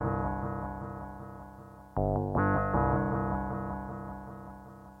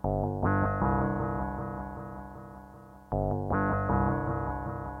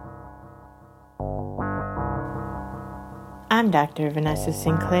I'm Dr. Vanessa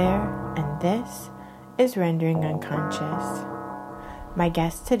Sinclair, and this is Rendering Unconscious. My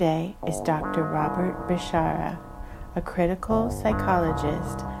guest today is Dr. Robert Bashara, a critical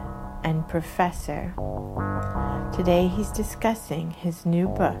psychologist and professor. Today he's discussing his new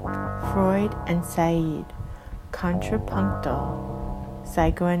book, Freud and Said, Contrapunctal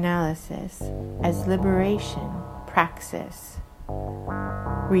Psychoanalysis as Liberation Praxis,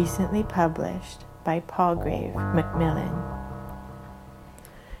 recently published by Palgrave Macmillan.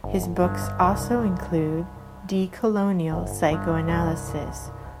 His books also include Decolonial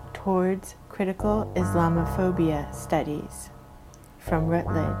Psychoanalysis Towards Critical Islamophobia Studies from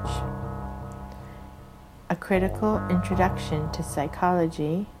Routledge, A Critical Introduction to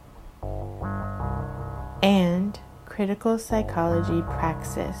Psychology, and Critical Psychology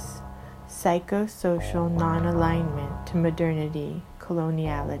Praxis, Psychosocial Non-Alignment to Modernity,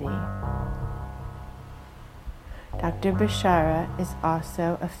 Coloniality. Dr. Bashara is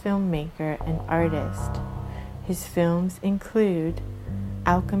also a filmmaker and artist. His films include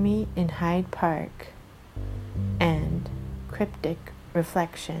Alchemy in Hyde Park and Cryptic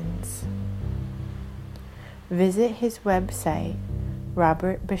Reflections. Visit his website,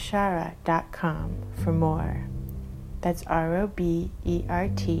 robertbashara.com, for more. That's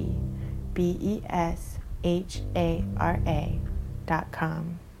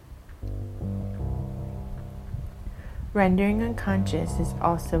ROBERTBESHARA.com. Rendering Unconscious is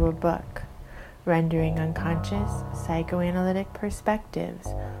also a book. Rendering Unconscious, Psychoanalytic Perspectives,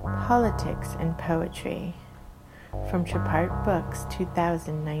 Politics and Poetry, from Chapart Books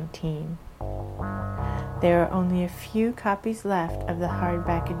 2019. There are only a few copies left of the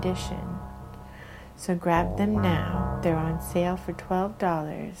hardback edition, so grab them now. They're on sale for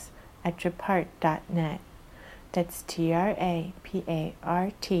 $12 at trapart.net. That's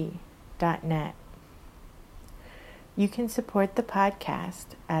TRAPART.net. You can support the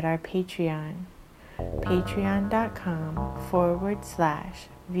podcast at our Patreon,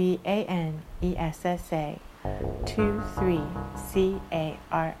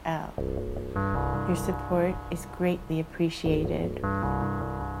 patreon.com/VANESSA23CARL. Your support is greatly appreciated.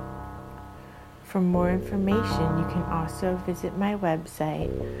 For more information, you can also visit my website,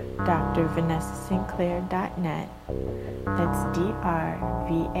 drvanessasinclair.net. That's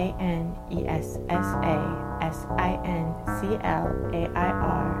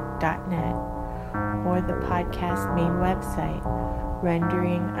DRVANESSASINCLAIR.net, or the podcast main website,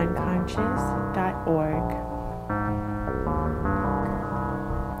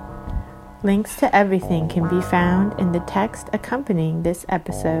 renderingunconscious.org. Links to everything can be found in the text accompanying this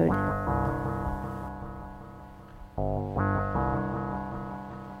episode.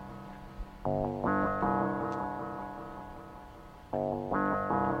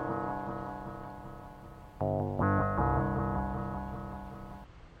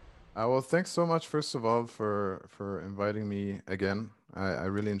 Well, thanks so much, first of all, for inviting me again. I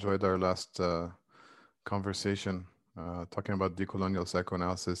really enjoyed our last conversation, talking about decolonial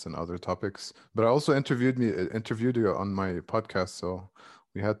psychoanalysis and other topics. But I also interviewed you on my podcast, so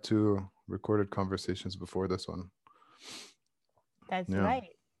we had two recorded conversations before this one. That's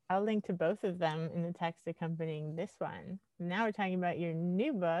right. I'll link to both of them in the text accompanying this one. Now we're talking about your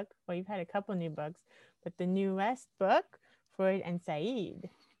new book. Well, you've had a couple new books, but the newest book, Freud and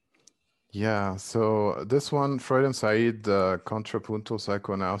Said. Yeah, so this one, Freud and Said, Contrapuntal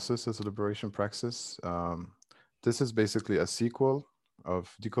Psychoanalysis as a Liberation Praxis. This is basically a sequel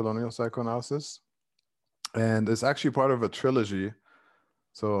of Decolonial Psychoanalysis. And it's actually part of a trilogy.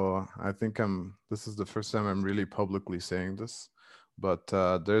 So I think this is the first time I'm really publicly saying this. But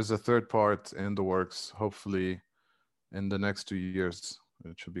there's a third part in the works, hopefully in the next 2 years.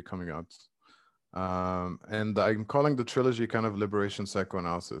 It should be coming out. And I'm calling the trilogy kind of liberation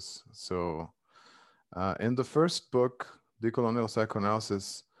psychoanalysis. So in the first book, Decolonial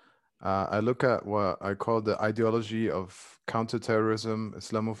Psychoanalysis, I look at what I call the ideology of counterterrorism,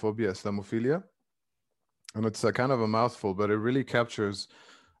 Islamophobia, Islamophilia. And it's a kind of a mouthful, but it really captures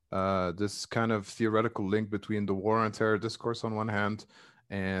this kind of theoretical link between the war on terror discourse on one hand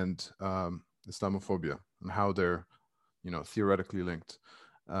and Islamophobia and how they're, theoretically linked.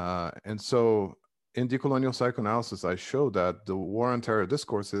 And so in decolonial psychoanalysis, I show that the war on terror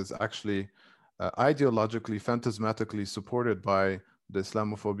discourse is actually ideologically, phantasmatically supported by the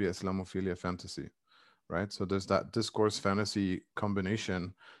Islamophobia, Islamophilia fantasy, right? So there's that discourse fantasy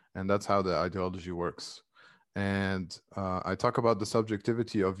combination, and that's how the ideology works. And I talk about the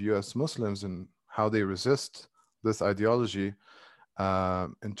subjectivity of US Muslims and how they resist this ideology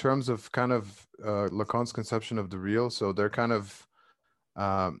in terms of kind of Lacan's conception of the real. So they're kind of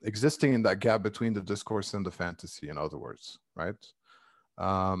existing in that gap between the discourse and the fantasy, in other words. right?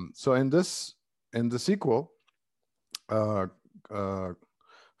 So in the sequel, uh, uh,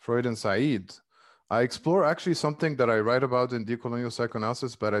 Freud and Said, I explore actually something that I write about in Decolonial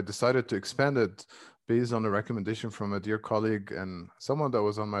Psychoanalysis, but I decided to expand it based on a recommendation from a dear colleague and someone that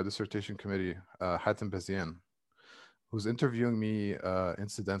was on my dissertation committee, Hatem Bazian, who's interviewing me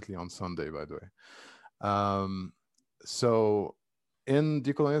incidentally on Sunday, by the way. Um, so in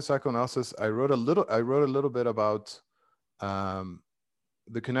Decolonial Psychoanalysis, I wrote a little bit about um,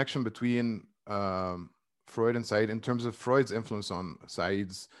 the connection between Freud and Said in terms of Freud's influence on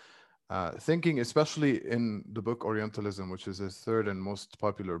Said's thinking, especially in the book Orientalism, which is his third and most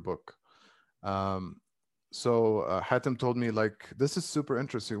popular book. So Hatem told me, like, this is super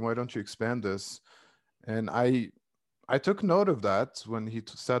interesting. Why don't you expand this? And I took note of that when he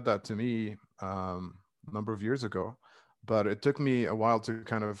said that to me a number of years ago, but it took me a while to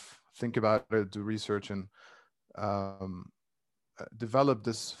kind of think about it, do research, and um, develop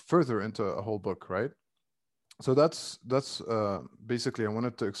this further into a whole book, right? So that's basically I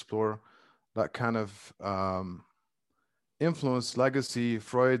wanted to explore that kind of influence, legacy,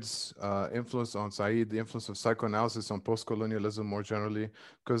 Freud's influence on Said, the influence of psychoanalysis on post-colonialism more generally,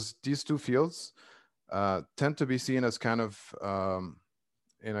 because these two fields tend to be seen as kind of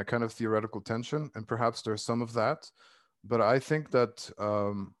in a kind of theoretical tension, and perhaps there's some of that, but I think that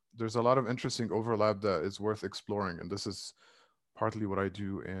there's a lot of interesting overlap that is worth exploring, and this is partly what I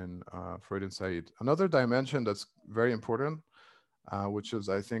do in Freud and Said. Another dimension that's very important, which is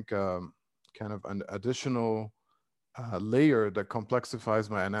I think kind of an additional layer that complexifies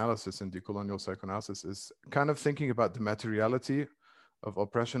my analysis in decolonial psychoanalysis, is kind of thinking about the materiality of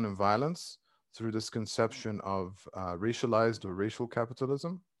oppression and violence through this conception of racialized or racial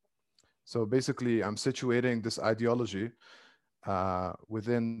capitalism. So basically, I'm situating this ideology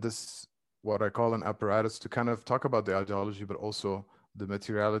within this, what I call an apparatus, to kind of talk about the ideology, but also the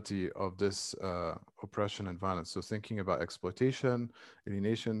materiality of this oppression and violence. So thinking about exploitation,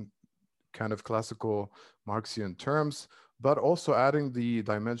 alienation, kind of classical Marxian terms, but also adding the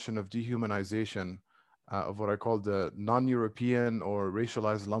dimension of dehumanization of what I call the non-European or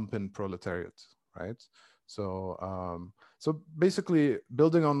racialized lumpen proletariat, right? So basically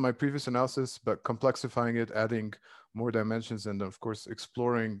building on my previous analysis, but complexifying it, adding more dimensions, and of course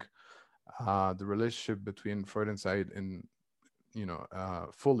exploring the relationship between Freud and Said in,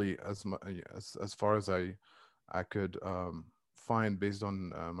 fully as far as I could find based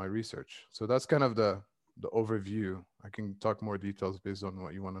on my research. So that's kind of the overview. I can talk more details based on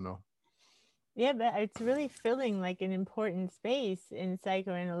what you want to know. Yeah, but it's really filling like an important space in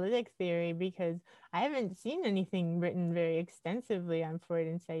psychoanalytic theory, because I haven't seen anything written very extensively on Freud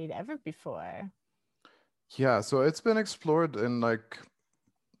and Said ever before. Yeah, so it's been explored in like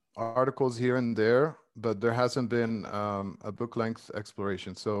articles here and there, but there hasn't been a book length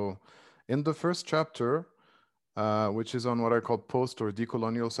exploration. So in the first chapter, which is on what I call post or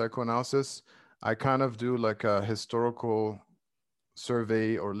decolonial psychoanalysis, I kind of do like a historical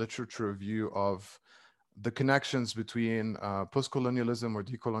survey or literature review of the connections between post-colonialism or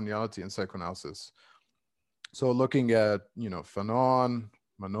decoloniality and psychoanalysis. So looking at, Fanon,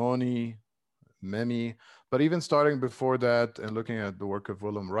 Manoni, Memi, but even starting before that and looking at the work of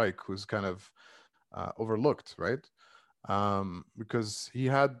Willem Reich, who's kind of overlooked, right? Because he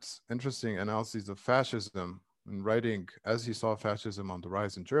had interesting analyses of fascism and writing as he saw fascism on the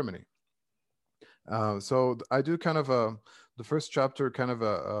rise in Germany. So I do kind of the first chapter, kind of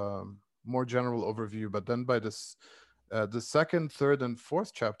a more general overview, but then by this, the second, third, and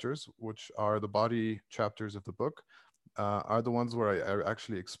fourth chapters, which are the body chapters of the book, are the ones where I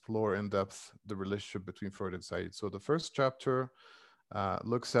actually explore in depth the relationship between Freud and Said. So the first chapter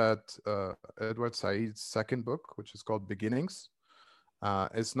looks at Edward Said's second book, which is called Beginnings.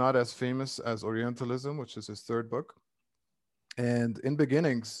 It's not as famous as Orientalism, which is his third book. And in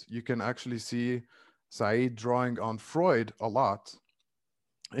Beginnings, you can actually see Said drawing on Freud a lot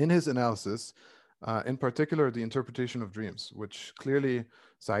in his analysis, in particular, the interpretation of dreams, which clearly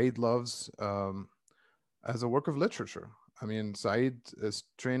Said loves as a work of literature. I mean, Said's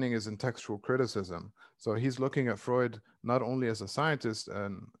training is in textual criticism. So he's looking at Freud not only as a scientist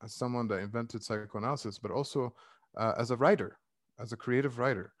and as someone that invented psychoanalysis, but also as a writer, as a creative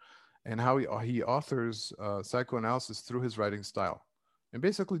writer, and how he authors psychoanalysis through his writing style. And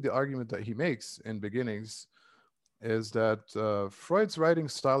basically, the argument that he makes in Beginnings is that Freud's writing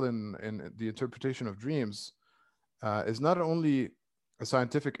style in the interpretation of dreams is not only a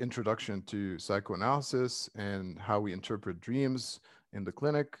scientific introduction to psychoanalysis and how we interpret dreams in the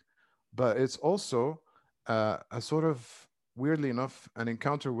clinic, but it's also a sort of, weirdly enough, an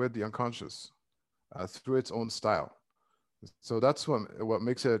encounter with the unconscious through its own style. So that's what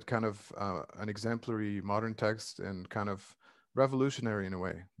makes it kind of an exemplary modern text and kind of revolutionary in a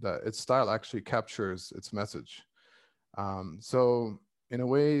way, that its style actually captures its message. So in a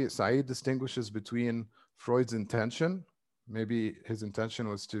way, Said distinguishes between Freud's intention. Maybe his intention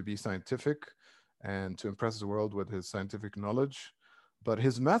was to be scientific and to impress the world with his scientific knowledge, but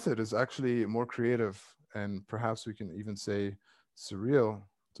his method is actually more creative, and perhaps we can even say surreal,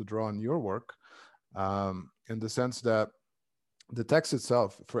 to draw on your work, in the sense that the text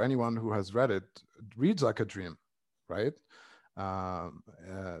itself, for anyone who has read it, reads like a dream, right?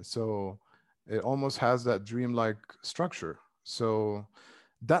 So it almost has that dreamlike structure. So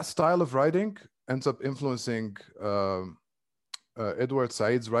that style of writing ends up influencing Edward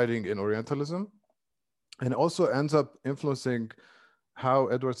Said's writing in Orientalism, and also ends up influencing how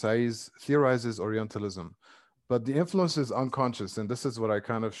Edward Said theorizes Orientalism. But the influence is unconscious, and this is what I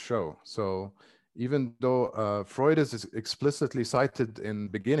kind of show. So even though Freud is explicitly cited in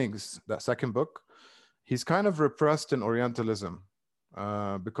Beginnings, that second book, he's kind of repressed in Orientalism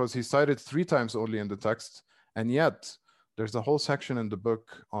because he's cited 3 times only in the text. And yet there's a whole section in the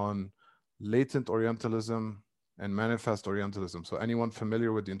book on latent Orientalism and manifest Orientalism. So anyone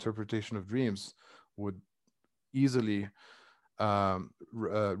familiar with the interpretation of dreams would easily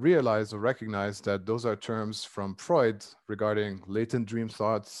realize or recognize that those are terms from Freud regarding latent dream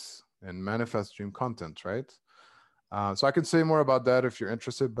thoughts and manifest dream content, right? So I can say more about that if you're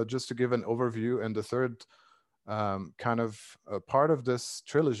interested, but just to give an overview, and the third kind of part of this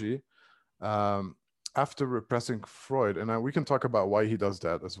trilogy, after repressing Freud, and we can talk about why he does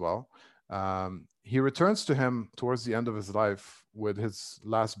that as well, he returns to him towards the end of his life with his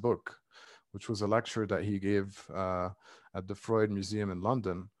last book, which was a lecture that he gave at the Freud Museum in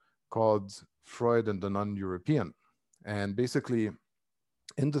London, called Freud and the Non-European. And basically,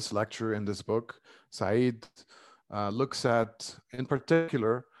 in this lecture, in this book, Said looks at, in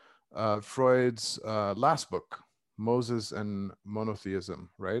particular, Freud's last book, Moses and Monotheism,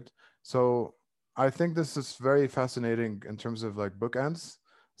 right? So I think this is very fascinating in terms of like bookends.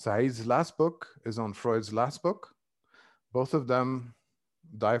 Said's last book is on Freud's last book. Both of them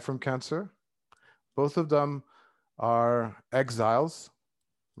die from cancer. Both of them are exiles,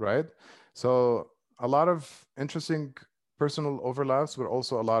 right? So a lot of interesting personal overlaps, but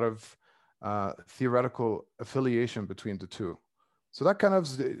also a lot of theoretical affiliation between the two. So that kind of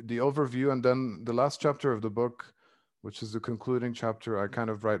is the overview. And then the last chapter of the book, which is the concluding chapter, I kind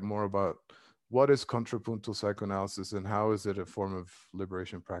of write more about what is contrapuntal psychoanalysis and how is it a form of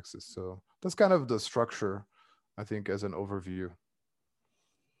liberation praxis. So that's kind of the structure, I think, as an overview.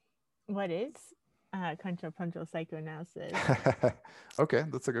 What is contrapuntal psychoanalysis? Okay,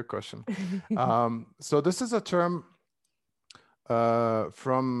 that's a good question. So this is a term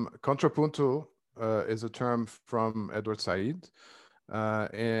from contrapunto, is a term from Edward Said,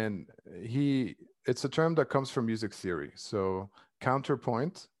 and it's a term that comes from music theory. So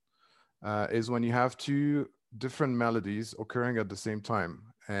counterpoint is when you have two different melodies occurring at the same time,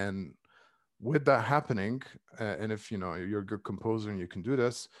 and with that happening, and if you know you're a good composer and you can do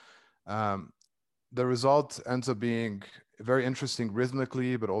this, the result ends up being very interesting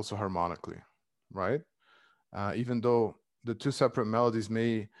rhythmically, but also harmonically, right? Even though the two separate melodies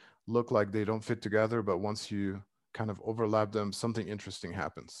may look like they don't fit together, but once you kind of overlap them, something interesting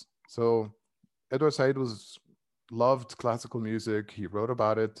happens. So Edward Said loved classical music. He wrote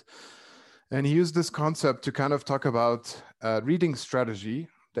about it, and he used this concept to kind of talk about reading strategy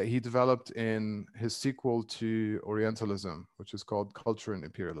that he developed in his sequel to Orientalism, which is called Culture and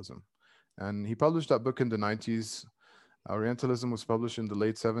Imperialism. And he published that book in the 90s. Orientalism was published in the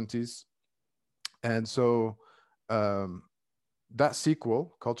late 70s. And so that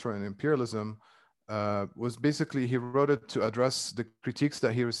sequel, Culture and Imperialism, was basically, he wrote it to address the critiques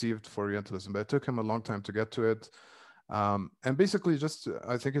that he received for Orientalism, but it took him a long time to get to it. And basically, just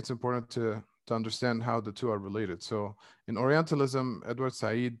I think it's important to understand how the two are related. So in Orientalism, Edward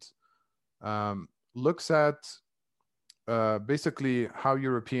Said looks at basically how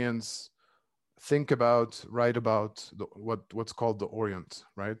Europeans think about, write about what's called the Orient,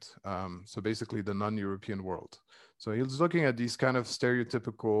 right? So basically the non-European world. So he was looking at these kind of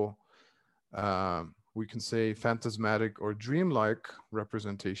stereotypical, we can say phantasmatic or dreamlike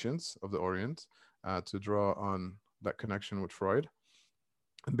representations of the Orient to draw on that connection with Freud.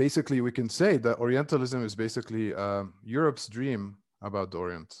 And basically we can say that Orientalism is basically Europe's dream about the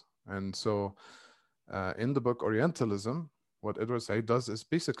Orient. And so in the book Orientalism, what Edward Said does is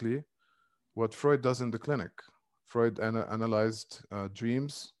basically what Freud does in the clinic. Freud analyzed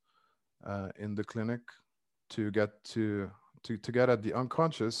dreams in the clinic to get to get at the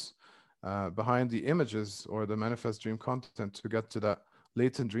unconscious behind the images or the manifest dream content to get to that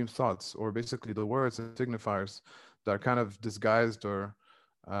latent dream thoughts, or basically the words and signifiers that are kind of disguised or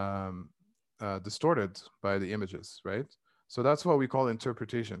um, distorted by the images, right? So that's what we call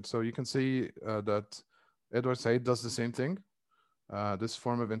interpretation. So you can see that Edward Said does the same thing, this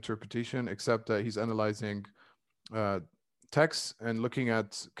form of interpretation, except that he's analyzing uh, text and looking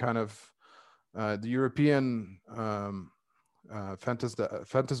at kind of the European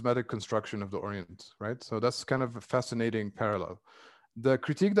phantasmatic construction of the Orient, right? So that's kind of a fascinating parallel. The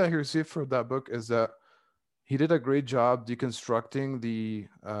critique that he received for that book is that he did a great job deconstructing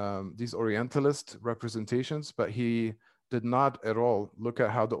these Orientalist representations, but he did not at all look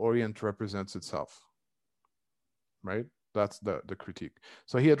at how the Orient represents itself, right? That's the critique.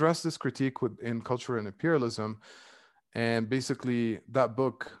 So he addressed this critique in Culture and Imperialism, and basically that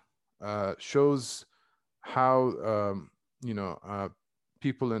book shows how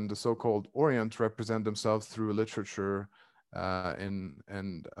people in the so-called Orient represent themselves through literature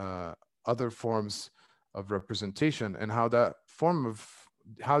and other forms of representation, and how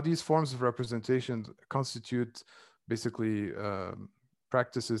these forms of representation constitute basically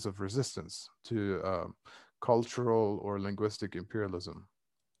practices of resistance to cultural or linguistic imperialism.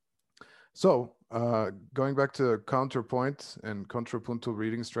 So, going back to counterpoint and contrapuntal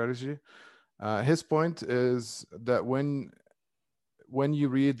reading strategy, his point is that when you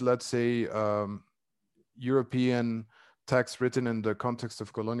read, let's say, European texts written in the context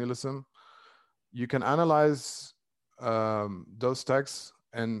of colonialism, you can analyze those texts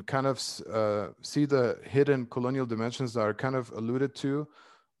and kind of see the hidden colonial dimensions that are kind of alluded to,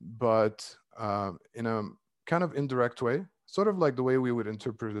 but in a kind of indirect way, sort of like the way we would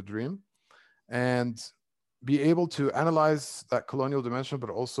interpret a dream, and be able to analyze that colonial dimension, but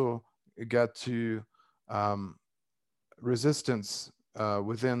also get to resistance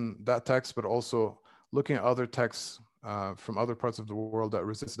within that text, but also looking at other texts from other parts of the world that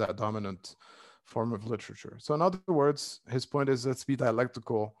resist that dominant form of literature. So in other words, his point is, let's be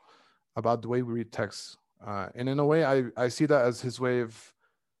dialectical about the way we read texts. And in a way, I see that as his way of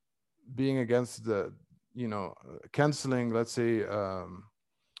being against the, canceling, let's say,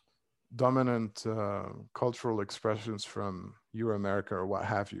 dominant cultural expressions from Euro-America or what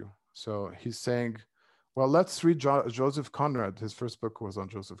have you. So he's saying, well, let's read Joseph Conrad. His first book was on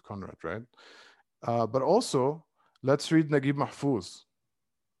Joseph Conrad, right? But also, let's read Naguib Mahfouz,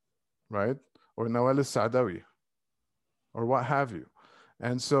 right? Or Nawal al-Saadawi, or what have you.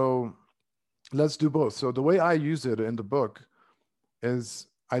 And so let's do both. So the way I use it in the book is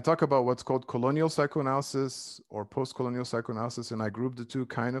I talk about what's called colonial psychoanalysis or post-colonial psychoanalysis, and I group the two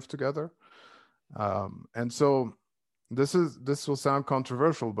kind of together. And so this will sound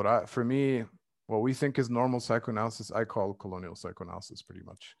controversial, but for me, what we think is normal psychoanalysis, I call colonial psychoanalysis pretty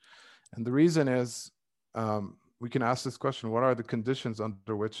much. And the reason is we can ask this question: what are the conditions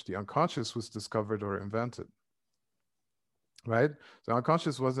under which the unconscious was discovered or invented? Right? The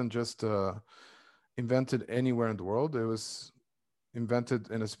unconscious wasn't just invented anywhere in the world. It was invented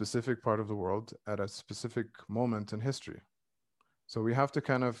in a specific part of the world at a specific moment in history. So we have to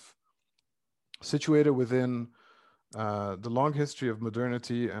kind of situate it within the long history of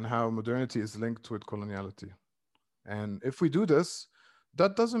modernity and how modernity is linked with coloniality. And if we do this,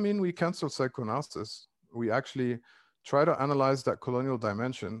 that doesn't mean we cancel psychoanalysis. We actually try to analyze that colonial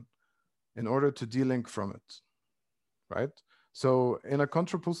dimension in order to delink from it, right? So in a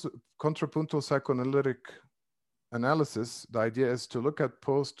contrapuntal psychoanalytic analysis, the idea is to look at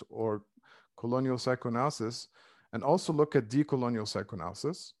post or colonial psychoanalysis and also look at decolonial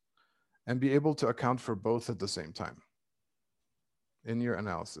psychoanalysis and be able to account for both at the same time in your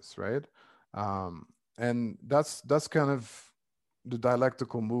analysis, right? And that's kind of the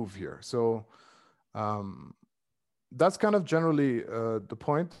dialectical move here. So that's kind of generally the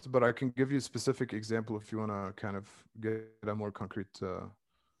point, but I can give you a specific example if you want to kind of get a more concrete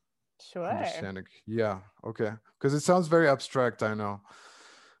Sure. understanding. Yeah, okay. Because it sounds very abstract, I know.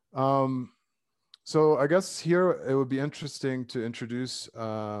 So I guess here it would be interesting to introduce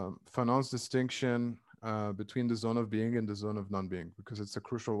Fanon's distinction between the zone of being and the zone of non-being, because it's a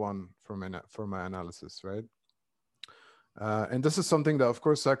crucial one for my analysis, right? And this is something that, of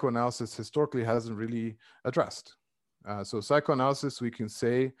course, psychoanalysis historically hasn't really addressed. So psychoanalysis, we can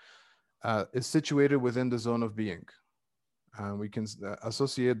say, is situated within the zone of being. We can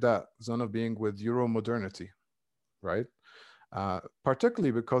associate that zone of being with Euro-modernity, right?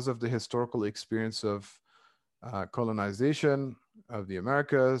 Particularly because of the historical experience of colonization of the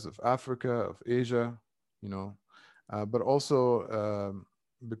Americas, of Africa, of Asia, but also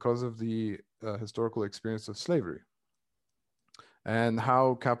because of the historical experience of slavery. and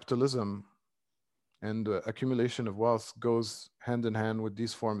how capitalism and the accumulation of wealth goes hand in hand with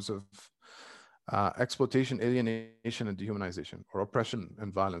these forms of exploitation, alienation, and dehumanization, or oppression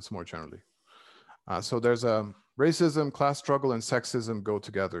and violence more generally. So there's a racism, class struggle, and sexism go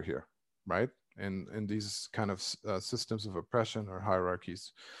together here, right? In these kind of systems of oppression or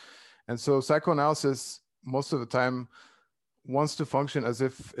hierarchies. And so psychoanalysis, most of the time, wants to function as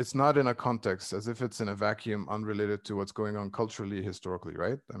if it's not in a context, as if it's in a vacuum unrelated to what's going on culturally, historically,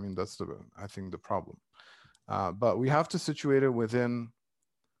 right? I mean, that's I think the problem. But we have to situate it within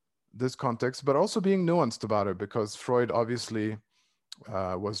this context, but also being nuanced about it, because Freud obviously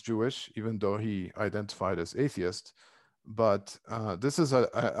was Jewish, even though he identified as atheist. But this is,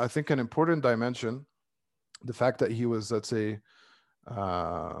 I think, an important dimension. The fact that he was, let's say,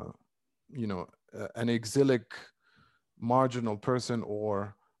 an exilic marginal person,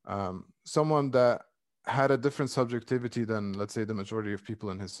 or someone that had a different subjectivity than, let's say, the majority of people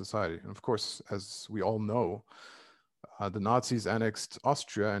in his society. And of course, as we all know, the Nazis annexed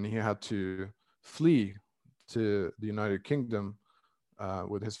Austria, and he had to flee to the United Kingdom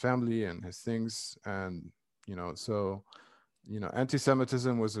with his family and his things. And, so,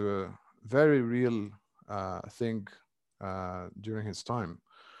 anti-Semitism was a very real thing during his time.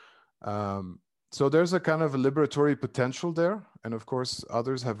 So there's a kind of a liberatory potential there. And of course,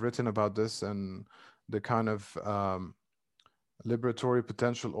 others have written about this and the kind of liberatory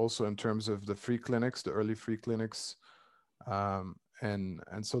potential also in terms of the free clinics, the early free clinics. And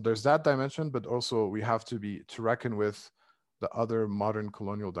so there's that dimension, but also we have to reckon with the other modern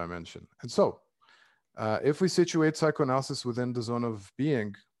colonial dimension. And so if we situate psychoanalysis within the zone of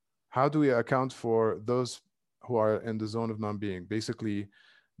being, how do we account for those who are in the zone of non-being? Basically,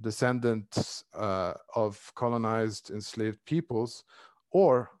 descendants of colonized, enslaved peoples,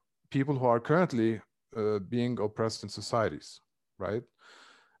 or people who are currently being oppressed in societies, right?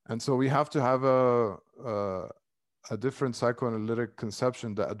 And so we have to have a different psychoanalytic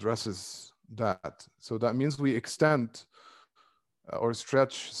conception that addresses that. So that means we extend or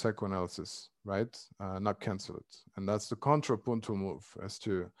stretch psychoanalysis, right? Not cancel it. And that's the contrapuntal move, as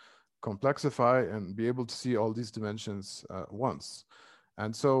to complexify and be able to see all these dimensions once.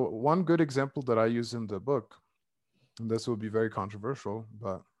 And so one good example that I use in the book, and this will be very controversial,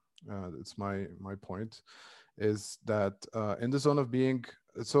 but it's my point, is that in the zone of being,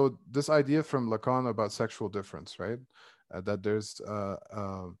 so this idea from Lacan about sexual difference, right? That there's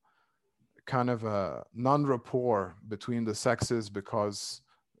kind of a non-rapport between the sexes, because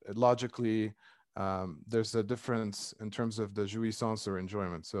logically there's a difference in terms of the jouissance or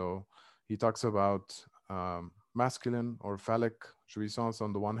enjoyment. So he talks about masculine or phallic jouissance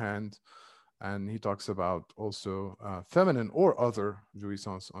on the one hand, and he talks about also feminine or other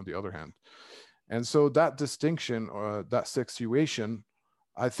jouissance on the other hand. And so that distinction, or that sexuation,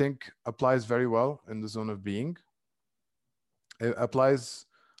 I think applies very well in the zone of being. It applies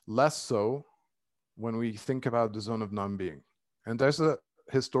less so when we think about the zone of non-being. And there's a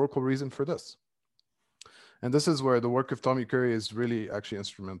historical reason for this. And this is where the work of Tommy Curry is really actually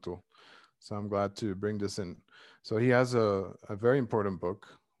instrumental. So I'm glad to bring this in. So he has a very important book,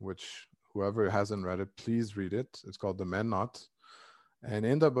 which whoever hasn't read it, please read it. It's called The Men Not. And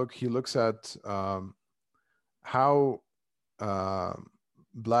in the book, he looks at how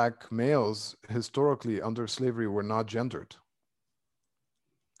Black males historically under slavery were not gendered.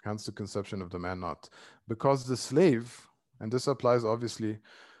 Hence the conception of the man not. Because the slave, and this applies obviously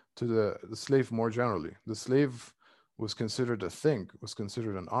to the slave more generally, the slave was considered a thing, was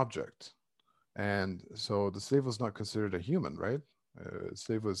considered an object. And so the slave was not considered a human, right?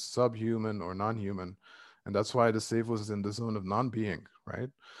 Slave was subhuman or non-human. And that's why the slave was in the zone of non-being, right?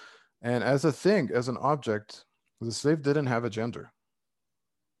 And as a thing, as an object, the slave didn't have a gender.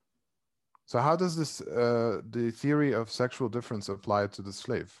 So how does this, the theory of sexual difference apply to the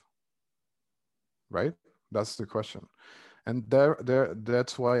slave? Right? That's the question. And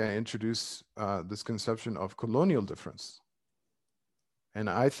that's why I introduce this conception of colonial difference. And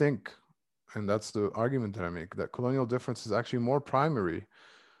I think, and that's the argument that I make, that colonial difference is actually more primary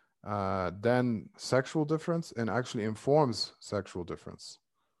than sexual difference, and actually informs sexual difference.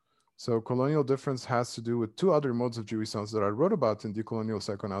 So colonial difference has to do with two other modes of jouissance that I wrote about in Decolonial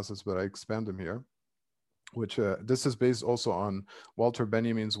Psychoanalysis, but I expand them here, which this is based also on Walter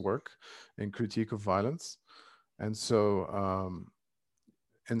Benjamin's work in Critique of Violence. And so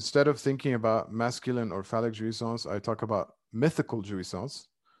instead of thinking about masculine or phallic jouissance, I talk about mythical jouissance,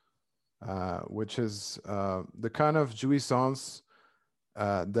 which is the kind of jouissance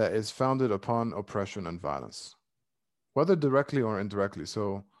that is founded upon oppression and violence, whether directly or indirectly.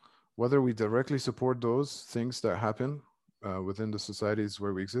 So whether we directly support those things that happen within the societies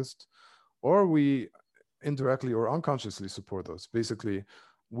where we exist, or we indirectly or unconsciously support those. Basically,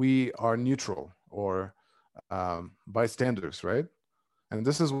 we are neutral or bystanders, right? And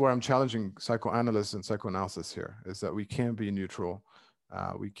this is where I'm challenging psychoanalysts and psychoanalysis here, is that we can't be neutral.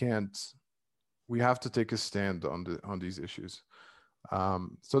 We can't, we have to take a stand on these issues.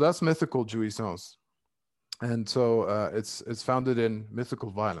 So that's mythical jouissance. And so it's founded in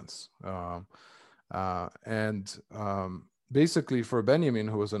mythical violence. Basically for Benjamin,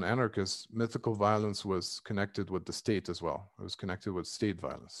 who was an anarchist, mythical violence was connected with the state as well. It was connected with state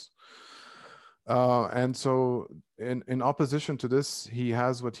violence. And so in opposition to this, he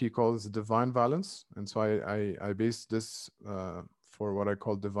has what he calls divine violence. And so I base this for what I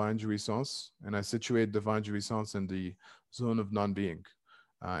call divine jouissance, and I situate divine jouissance in the zone of non-being.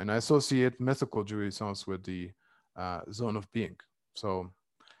 And I associate mythical jouissance with the zone of being. So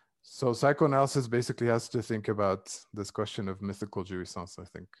psychoanalysis basically has to think about this question of mythical jouissance, I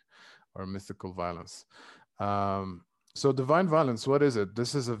think, or mythical violence. So divine violence, what is it?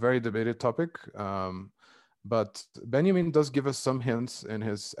 This is a very debated topic, but Benjamin does give us some hints in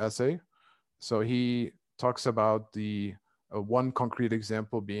his essay. So he talks about the one concrete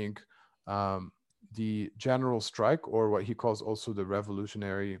example being the general strike, or what he calls also the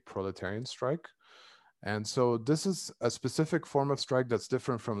revolutionary proletarian strike. And so this is a specific form of strike that's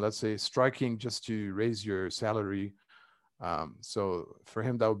different from, let's say, striking just to raise your salary. So for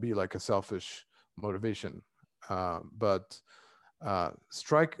him, that would be like a selfish motivation. But a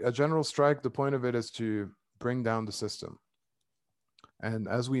general strike, the point of it is to bring down the system. And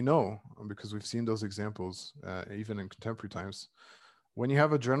as we know, because we've seen those examples, even in contemporary times, when you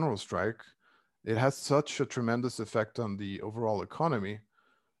have a general strike, it has such a tremendous effect on the overall economy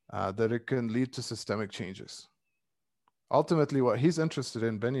that it can lead to systemic changes. Ultimately, what he's interested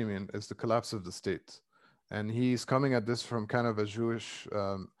in, Benjamin, is the collapse of the state. And he's coming at this from kind of a Jewish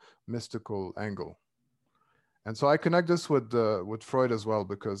mystical angle. And so I connect this with Freud as well,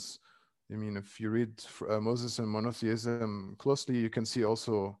 because, I mean, if you read Moses and Monotheism closely, you can see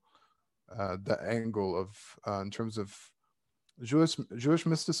also the angle of, in terms of Jewish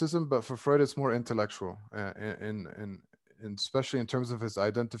mysticism, but for Freud, it's more intellectual, especially in terms of his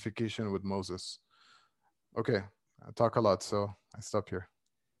identification with Moses. Okay, I talk a lot, so I stop here.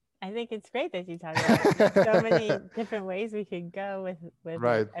 I think it's great that you talk about so many different ways we could go with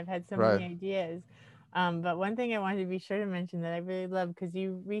Right. it. I've had so many ideas. But one thing I wanted to be sure to mention that I really love, because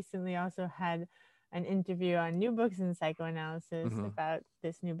you recently also had an interview on New Books in Psychoanalysis about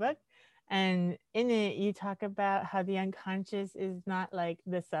this new book. And in it, you talk about how the unconscious is not like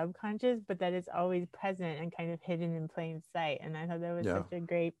the subconscious, but that it's always present and kind of hidden in plain sight. And I thought that was such a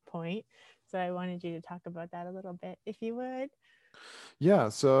great point. So I wanted you to talk about that a little bit, if you would. Yeah,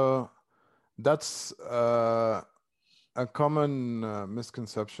 so that's a common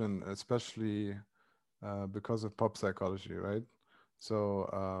misconception, especially because of pop psychology, right?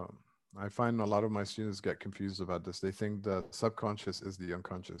 So I find a lot of my students get confused about this. They think the subconscious is the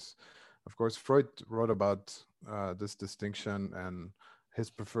unconscious. Of course, Freud wrote about this distinction, and his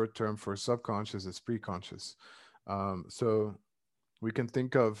preferred term for subconscious is preconscious. So we can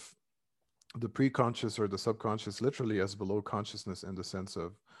think of the preconscious or the subconscious literally as below consciousness, in the sense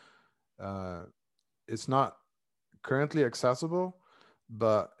of it's not currently accessible,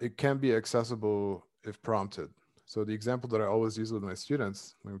 but it can be accessible if prompted. So the example that I always use with my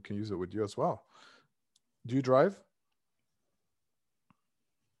students, and we can use it with you as well. Do you drive?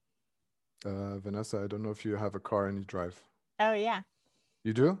 Vanessa, I don't know if you have a car and you drive. Oh, yeah.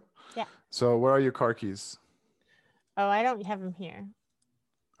 You do? Yeah. So where are your car keys? Oh, I don't have them here.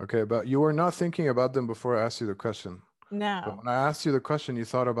 Okay, but you were not thinking about them before I asked you the question. No. But when I asked you the question, you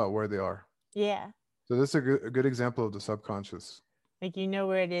thought about where they are. Yeah. So this is a good example of the subconscious. Like, you know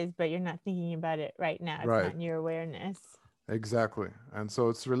where it is, but you're not thinking about it right now. It's not in your awareness. Exactly. And so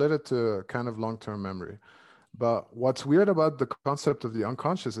it's related to kind of long-term memory. But what's weird about the concept of the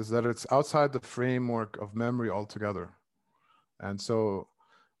unconscious is that it's outside the framework of memory altogether. And so,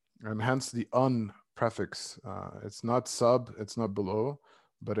 and hence the un prefix. It's not sub, it's not below,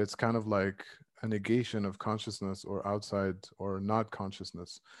 but it's kind of like a negation of consciousness, or outside, or not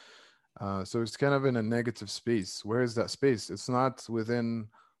consciousness. So it's kind of in a negative space. Where is that space? It's not within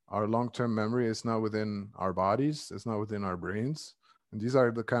our long-term memory. It's not within our bodies. It's not within our brains. And these are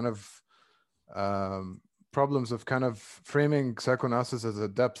the kind of problems of kind of framing psychoanalysis as a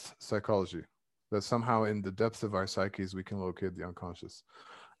depth psychology, that somehow in the depth of our psyches, we can locate the unconscious.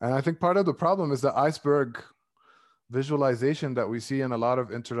 And I think part of the problem is the iceberg visualization that we see in a lot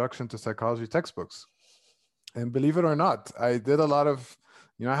of introduction to psychology textbooks. And believe it or not, I did a lot of,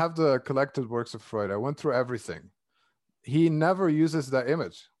 I have the collected works of Freud. I went through everything. he never uses that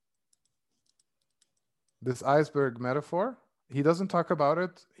image. This iceberg metaphor, he doesn't talk about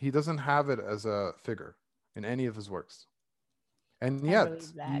it. He doesn't have it as a figure in any of his works. And I yet,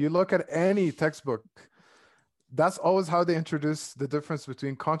 believe that. you look at any textbook, that's always how they introduce the difference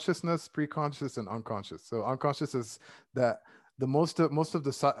between consciousness, pre-conscious, and unconscious. So unconscious is that the most of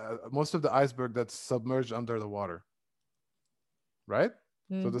the iceberg that's submerged under the water, right?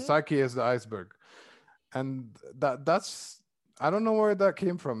 So the psyche is the iceberg, and that's I don't know where that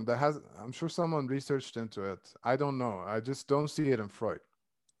came from. I'm sure someone researched into it. I don't know. I just don't see it in Freud.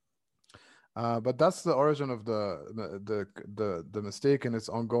 But that's the origin of the mistake, and it's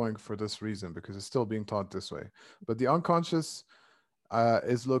ongoing for this reason because it's still being taught this way. But the unconscious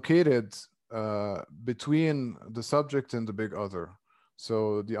is located between the subject and the big other.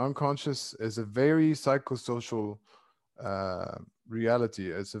 So the unconscious is a very psychosocial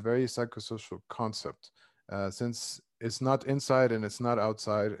reality. It's a very psychosocial concept, since it's not inside and it's not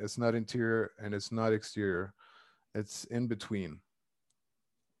outside. It's not interior and it's not exterior. It's in between.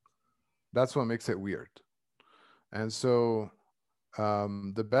 That's what makes it weird. And so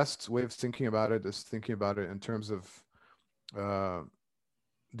the best way of thinking about it is thinking about it in terms of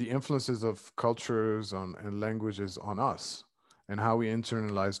the influences of cultures and languages on us and how we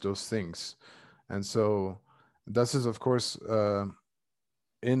internalize those things. And so this is, of course,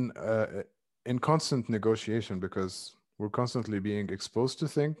 in constant negotiation because we're constantly being exposed to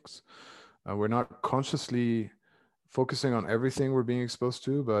things. We're not consciously focusing on everything we're being exposed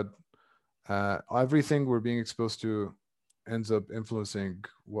to, but everything we're being exposed to ends up influencing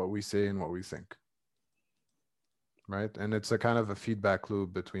what we say and what we think. Right? And it's a kind of a feedback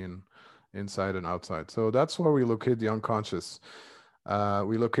loop between inside and outside. So that's where we locate the unconscious.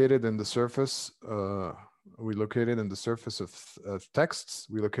 We locate it in the surface. We locate it in the surface of texts.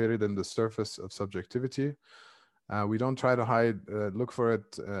 We locate it in the surface of subjectivity. We don't try to look for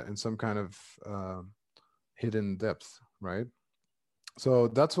it in some kind of hidden depth, right? So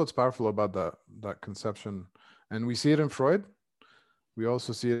that's what's powerful about that conception. And we see it in Freud. We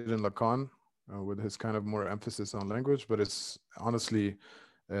also see it in Lacan with his kind of more emphasis on language, but it's honestly,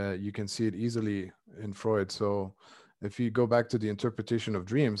 you can see it easily in Freud. So if you go back to the interpretation of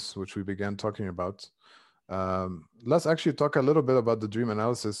dreams, which we began talking about, let's actually talk a little bit about the dream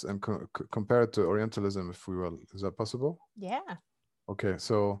analysis and compare it to Orientalism, if we will. Is that possible? Yeah. Okay,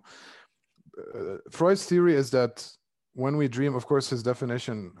 so Freud's theory is that when we dream, of course, his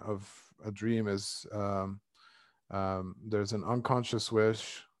definition of a dream is there's an unconscious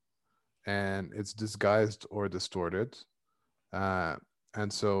wish and it's disguised or distorted.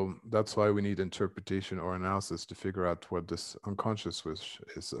 And so that's why we need interpretation or analysis to figure out what this unconscious wish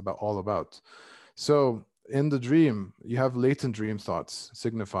is all about. So in the dream, you have latent dream thoughts,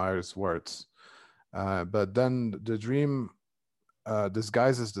 signifiers, words. But then the dream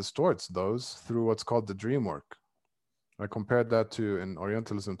distorts those through what's called the dream work. I compared that in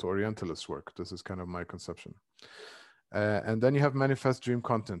Orientalism to Orientalist work. This is kind of my conception. And then you have manifest dream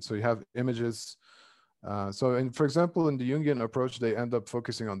content. So you have images. For example, in the Jungian approach, they end up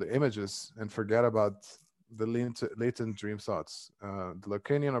focusing on the images and forget about the latent dream thoughts. The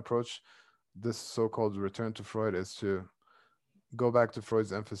Lacanian approach, this so-called return to Freud, is to go back to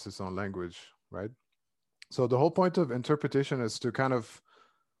Freud's emphasis on language, right? So the whole point of interpretation is to kind of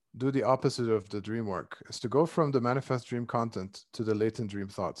do the opposite of the dream work, is to go from the manifest dream content to the latent dream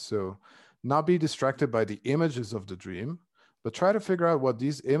thoughts. So not be distracted by the images of the dream, but try to figure out what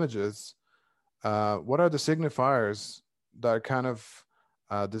these images, what are the signifiers that are kind of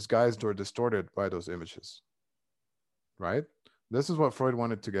disguised or distorted by those images, right? This is what Freud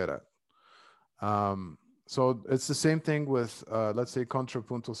wanted to get at. So it's the same thing with, let's say,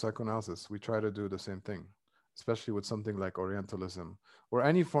 contrapuntal psychoanalysis. We try to do the same thing, especially with something like Orientalism or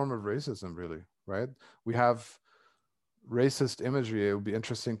any form of racism, really, right? We have racist imagery. It would be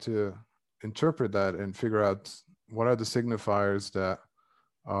interesting to interpret that and figure out what are the signifiers that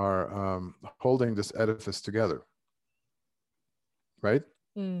are holding this edifice together, right?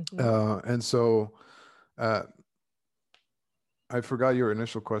 Mm-hmm. And so I forgot your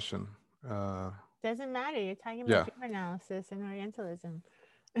initial question. Doesn't matter. You're talking Yeah. about dream analysis and Orientalism.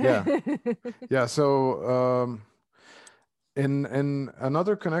 Yeah. Yeah. So in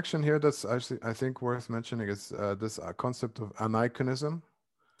another connection here that's actually, I think, worth mentioning is this concept of aniconism.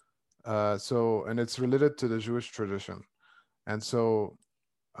 And it's related to the Jewish tradition. And so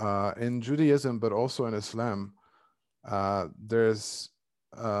in Judaism, but also in Islam, there's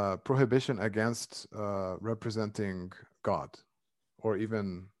prohibition against representing God or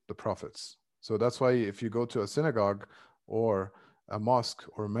even the prophets. So that's why if you go to a synagogue or a mosque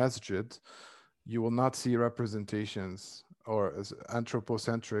or masjid, you will not see representations or as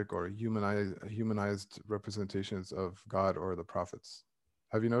anthropocentric or humanized representations of God or the prophets.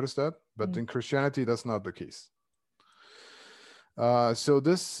 Have you noticed that? But in Christianity, that's not the case. So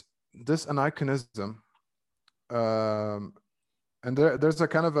this aniconism, and there's a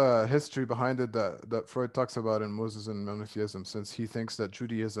kind of a history behind it that Freud talks about in Moses and Monotheism, since he thinks that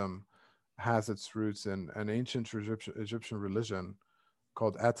Judaism has its roots in an ancient Egyptian religion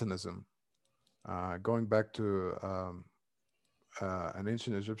called Atonism, going back to an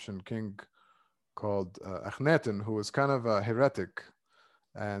ancient Egyptian king called Akhenaten, who was kind of a heretic.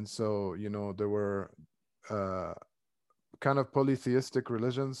 And so, there were kind of polytheistic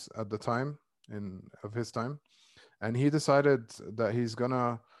religions at the time of his time. And he decided that he's going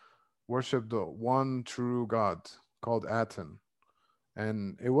to worship the one true God called Aten.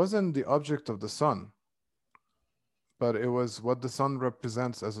 And it wasn't the object of the sun, but it was what the sun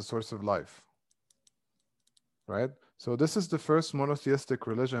represents as a source of life. Right? So this is the first monotheistic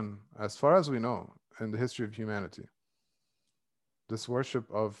religion, as far as we know, in the history of humanity. This worship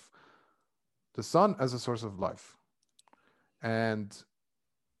of the sun as a source of life. And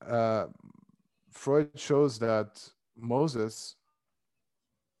Freud shows that Moses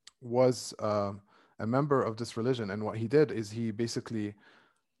was a member of this religion. And what he did is he basically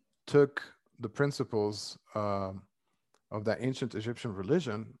took the principles of that ancient Egyptian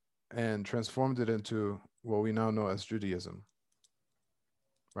religion and transformed it into what we now know as Judaism,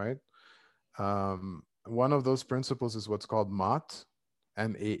 right? One of those principles is what's called Maat,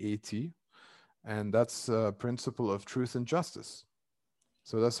 M-A-A-T, and that's a principle of truth and justice.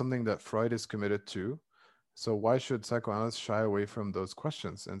 So that's something that Freud is committed to. So why should psychoanalysts shy away from those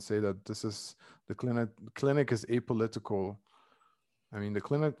questions and say that this is the clinic is apolitical? I mean, the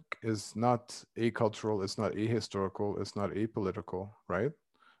clinic is not acultural, it's not ahistorical, it's not apolitical, right?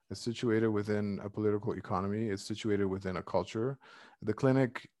 It's situated within a political economy, it's situated within a culture. The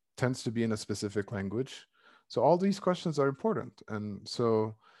clinic tends to be in a specific language. So all these questions are important. And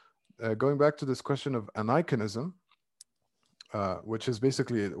so going back to this question of aniconism, which is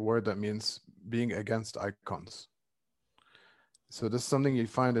basically a word that means being against icons. So this is something you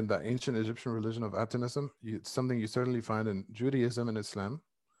find in the ancient Egyptian religion of Atonism. It's something you certainly find in Judaism and Islam.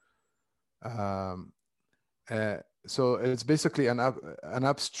 So it's basically an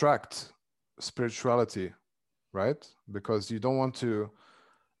abstract spirituality, right? Because you don't want to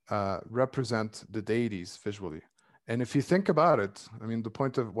represent the deities visually. And if you think about it, I mean, the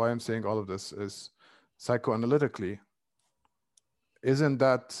point of why I'm saying all of this is psychoanalytically, isn't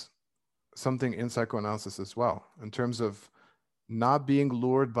that something in psychoanalysis as well, in terms of not being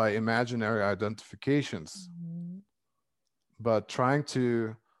lured by imaginary identifications, but trying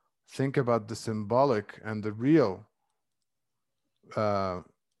to think about the symbolic and the real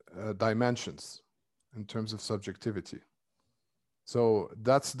dimensions in terms of subjectivity. So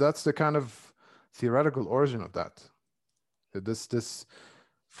that's the kind of theoretical origin of that. This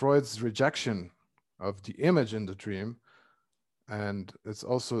Freud's rejection of the image in the dream, and it's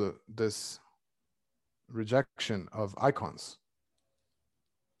also this rejection of icons.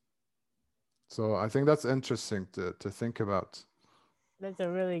 So I think that's interesting to think about. That's a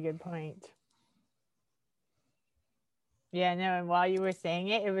really good point. Yeah, no, and while you were saying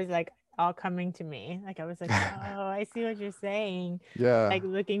it, it was like all coming to me. Like I was like, oh, I see what you're saying. Yeah. Like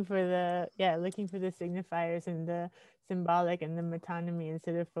looking for the signifiers and the symbolic and the metonymy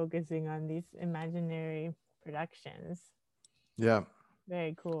instead of focusing on these imaginary productions. Yeah.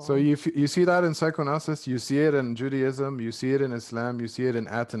 Very cool. So you see that in psychoanalysis, you see it in Judaism, you see it in Islam, you see it in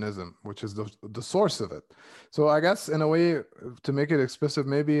Atonism, which is the source of it. So I guess in a way, to make it explicit,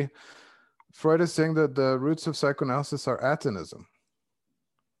 maybe Freud is saying that the roots of psychoanalysis are Atonism.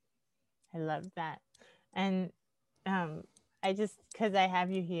 I love that. And I just, because I have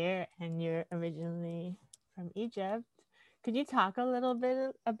you here and you're originally from Egypt, could you talk a little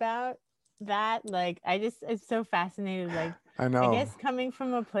bit about that? Like, it's so fascinated. Like, I know. I guess coming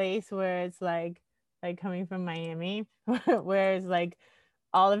from a place where it's like coming from Miami, where it's like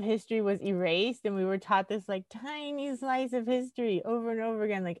all of history was erased and we were taught this like tiny slice of history over and over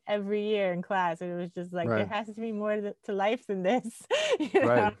again, like every year in class. And it was just like, there has to be more to life than this, you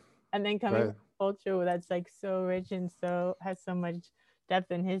know? And then coming from a culture that's like so rich and so has so much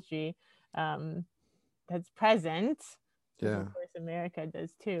depth in history, that's present. Yeah. Of course, America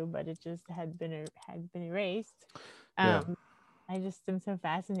does too, but it just had been erased. Yeah. I just am so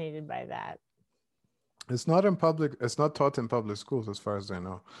fascinated by that. It's not taught in public schools as far as I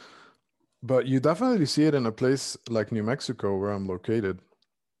know. But you definitely see it in a place like New Mexico, where I'm located,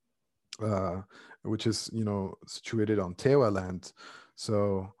 which is, situated on Tewa land.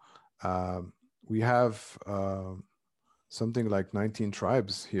 So we have something like 19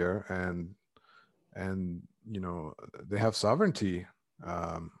 tribes here, and they have sovereignty,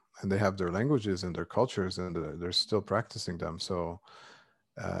 and they have their languages and their cultures, and they're still practicing them. So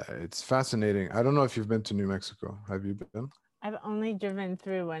it's fascinating. I don't know if you've been to New Mexico. Have you been? I've only driven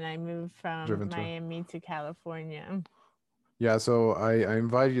through when I moved from Driven through? Miami to California. Yeah, so I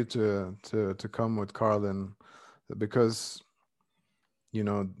invite you to come with Carlin, because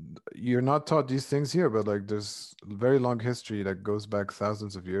you're not taught these things here, but like there's very long history that goes back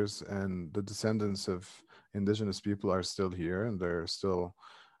thousands of years, and the descendants of indigenous people are still here, and they're still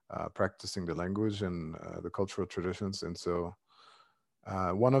practicing the language and the cultural traditions. And so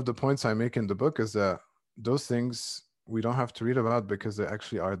one of the points I make in the book is that those things we don't have to read about because they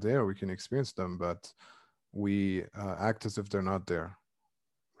actually are there. We can experience them, but we act as if they're not there,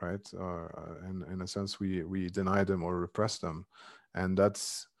 right? In a sense, we deny them or repress them, and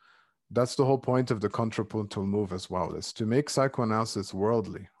that's the whole point of the contrapuntal move as well, is to make psychoanalysis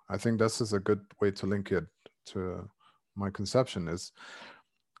worldly. I think this is a good way to link it to my conception, is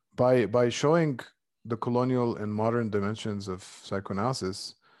by showing the colonial and modern dimensions of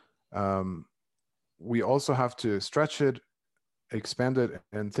psychoanalysis. We also have to stretch it, expand it,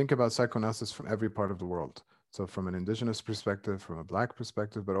 and think about psychoanalysis from every part of the world. So from an indigenous perspective, from a Black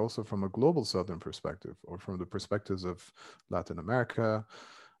perspective, but also from a global Southern perspective, or from the perspectives of Latin America,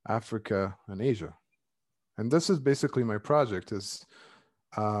 Africa, and Asia. And this is basically my project, is,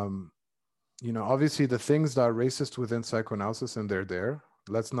 obviously the things that are racist within psychoanalysis, and they're there.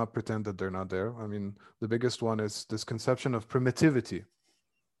 Let's not pretend that they're not there. I mean, the biggest one is this conception of primitivity,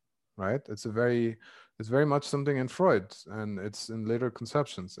 right? It's very much something in Freud, and it's in later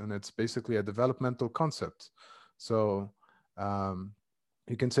conceptions, and it's basically a developmental concept. So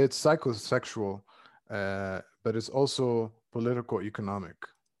you can say it's psychosexual, but it's also political economic,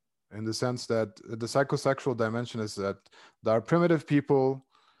 in the sense that the psychosexual dimension is that there are primitive people,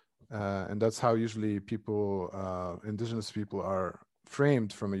 and that's how usually people, indigenous people, are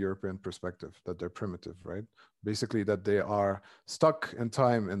framed from a European perspective, that they're primitive, right? Basically, that they are stuck in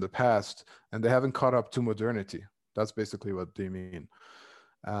time in the past and they haven't caught up to modernity. That's basically what they mean.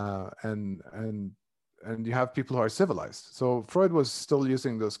 And you have people who are civilized. So Freud was still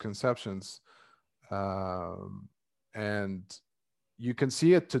using those conceptions, and you can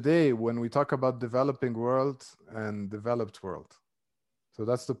see it today when we talk about developing world and developed world. So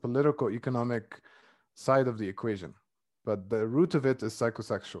that's the political economic side of the equation, but the root of it is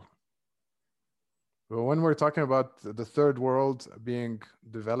psychosexual. But when we're talking about the third world being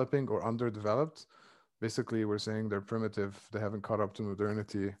developing or underdeveloped, basically we're saying they're primitive, they haven't caught up to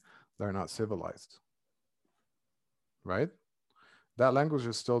modernity, they're not civilized, right? That language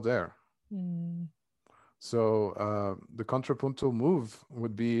is still there. So the contrapuntal move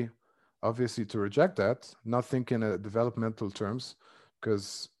would be obviously to reject that, not think in developmental terms,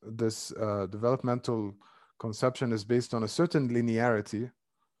 because this developmental conception is based on a certain linearity,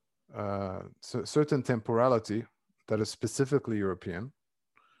 certain temporality that is specifically European,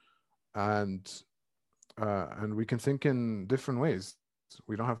 and we can think in different ways.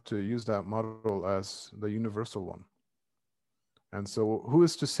 We don't have to use that model as the universal one. And so who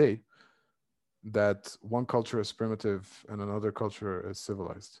is to say that one culture is primitive and another culture is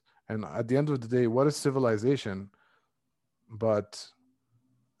civilized? And at the end of the day, what is civilization but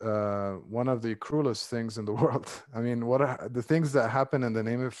one of the cruelest things in the world? I mean, what are the things that happen in the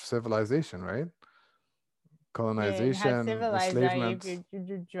name of civilization, right? Colonization, how civilized enslavement. are you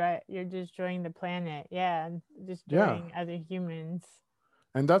if you're destroying the planet? Yeah, destroying Yeah. other humans.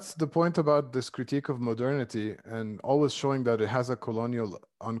 And that's the point about this critique of modernity, and always showing that it has a colonial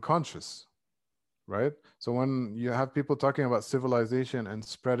unconscious, right? So when you have people talking about civilization and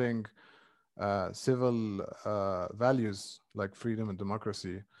spreading civil values like freedom and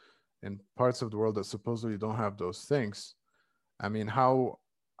democracy in parts of the world that supposedly don't have those things, I mean, how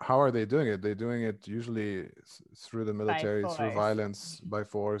are they doing it? They're doing it usually through the military, through violence, by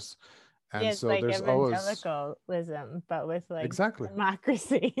force. And yeah, it's so like there's always evangelicalism, but with like exactly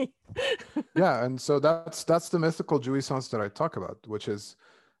democracy. yeah. And so that's the mythical jouissance that I talk about, which is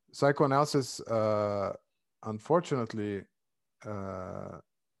psychoanalysis. Unfortunately,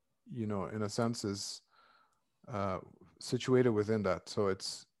 in a sense, is situated within that. So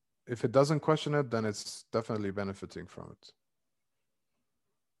it's, if it doesn't question it, then it's definitely benefiting from it.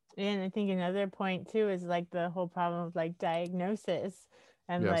 And I think another point too is like the whole problem of like diagnosis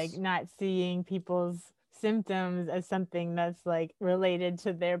and like Yes, not seeing people's symptoms as something that's like related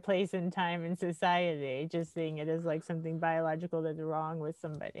to their place in time in society, just seeing it as like something biological that's wrong with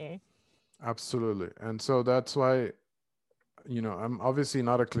somebody. absolutely. And so that's why, I'm obviously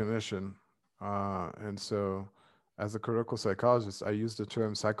not a clinician. And so, as a critical psychologist, I use the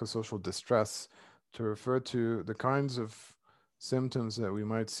term psychosocial distress to refer to the kinds of symptoms that we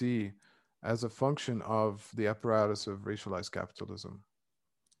might see as a function of the apparatus of racialized capitalism.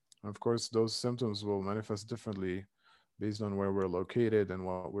 Of course, those symptoms will manifest differently based on where we're located and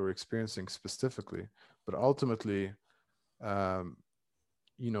what we're experiencing specifically. But ultimately, um,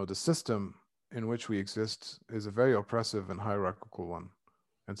 the system in which we exist is a very oppressive and hierarchical one.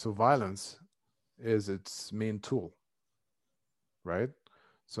 And so violence is its main tool, right?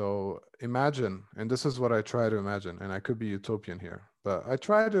 So imagine, and this is what I try to imagine, and I could be utopian here, but I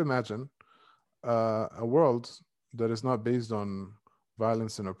try to imagine a world that is not based on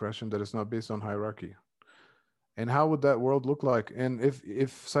violence and oppression, that is not based on hierarchy. And how would that world look like? And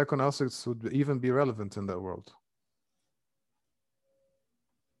if psychoanalysis would even be relevant in that world?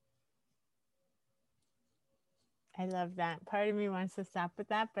 I love that. Part of me wants to stop with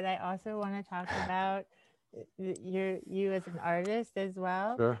that, but I also want to talk about you as an artist as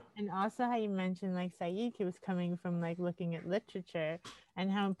well, Sure. and also how you mentioned like Said, he was coming from like looking at literature,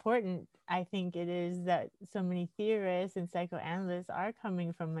 and how important I think it is that so many theorists and psychoanalysts are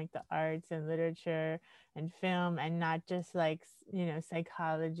coming from like the arts and literature and film, and not just like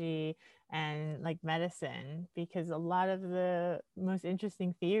psychology and like medicine, because a lot of the most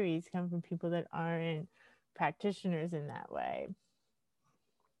interesting theories come from people that aren't practitioners in that way.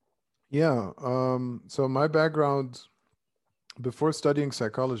 Yeah. So my background before studying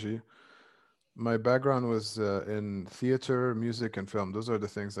psychology, my background was in theater, music, and film. Those are the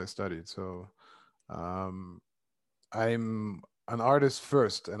things I studied. So um, I'm an artist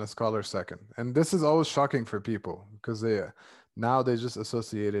first and a scholar second. And this is always shocking for people because they now they just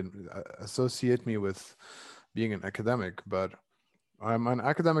associate me with being an academic, but I'm an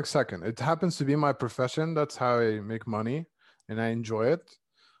academic second. It happens to be my profession. That's how I make money, and I enjoy it.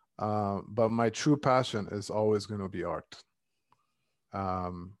 But my true passion is always going to be art.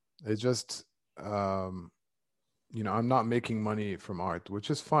 It just um, I'm not making money from art,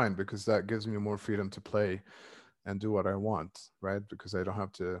 which is fine because that gives me more freedom to play and do what I want, right? Because I don't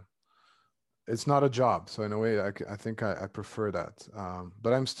have to. It's not a job, so in a way, I think I prefer that.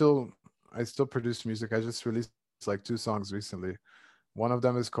 But I still produce music. I just released like 2 songs recently. One of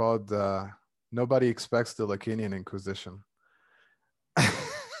them is called "Nobody Expects the Lacanian Inquisition."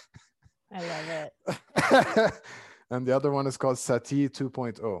 I love it. And the other one is called Satie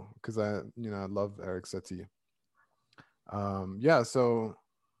 2.0 because I love Eric Satie. Yeah, so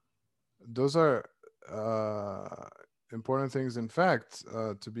those are uh, important things. In fact,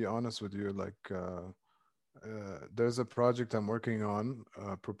 to be honest with you, like there's a project I'm working on,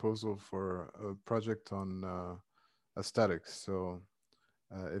 a proposal for a project on aesthetics. So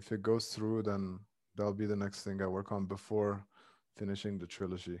if it goes through, then that'll be the next thing I work on before finishing the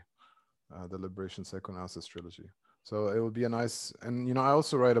trilogy, the Liberation Psychoanalysis trilogy. So it will be a nice, and I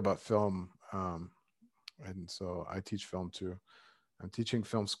also write about film, and so I teach film too. I'm teaching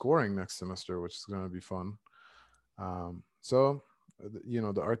film scoring next semester, which is going to be fun. So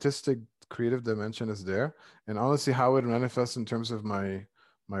the artistic creative dimension is there, and honestly, how it manifests in terms of my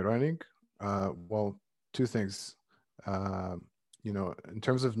writing, well, 2 things. Uh, in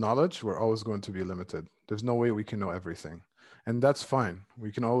terms of knowledge, we're always going to be limited. There's no way we can know everything, and that's fine.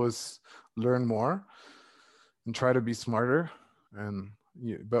 We can always learn more and try to be smarter,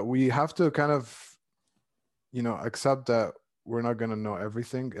 but we have to kind of accept that we're not going to know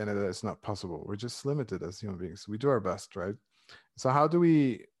everything and it's not possible. We're just limited as human beings. We do our best, right? So how do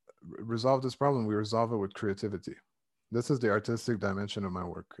we resolve this problem? We resolve it with creativity. This is the artistic dimension of my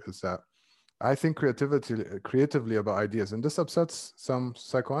work, is that I think creatively about ideas. And this upsets some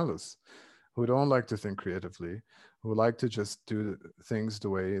psychoanalysts who don't like to think creatively, who like to just do things the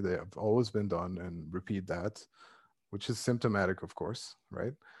way they have always been done and repeat that, which is symptomatic, of course,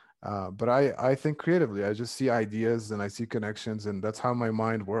 right? But I think creatively. I just see ideas and I see connections, and that's how my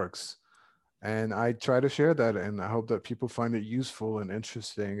mind works. And I try to share that, and I hope that people find it useful and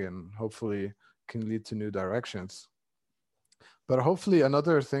interesting, and hopefully can lead to new directions. But hopefully,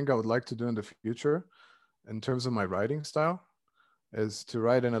 another thing I would like to do in the future, in terms of my writing style, is to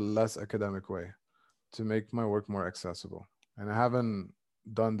write in a less academic way to make my work more accessible. And I haven't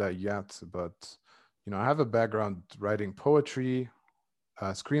done that yet, but I have a background writing poetry,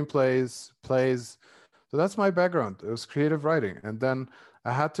 screenplays, plays. So that's my background. It was creative writing. And then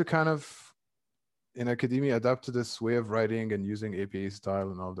I had to kind of, in academia, adapt to this way of writing and using APA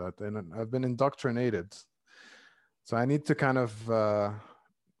style and all that. And I've been indoctrinated. So I need to kind of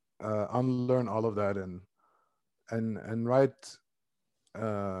unlearn all of that and write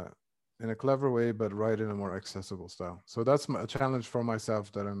uh, in a clever way, but write in a more accessible style. So that's a challenge for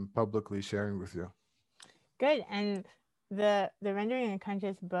myself that I'm publicly sharing with you. Good. And the Rendering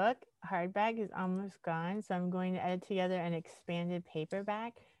Unconscious book hardback is almost gone, so I'm going to edit together an expanded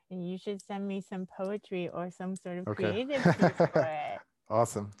paperback, and you should send me some poetry or some sort of Okay. creative piece for it.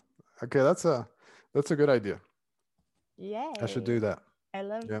 Awesome. Okay, that's a good idea. I should do Yay. that. I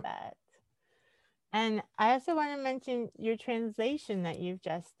love Yeah. that. And I also want to mention your translation that you've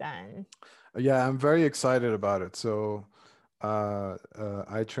just done. Yeah, I'm very excited about it. So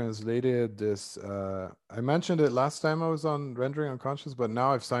I translated this. I mentioned it last time I was on Rendering Unconscious, but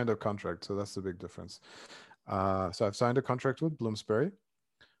now I've signed a contract. So that's the big difference. So I've signed a contract with Bloomsbury,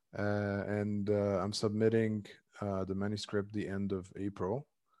 and I'm submitting the manuscript the end of April.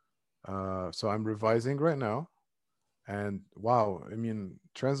 So I'm revising right now. And wow, I mean,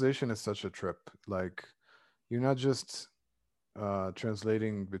 translation is such a trip. Like, you're not just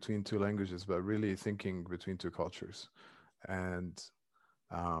translating between two languages, but really thinking between two cultures. And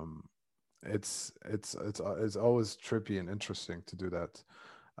um, it's always trippy and interesting to do that.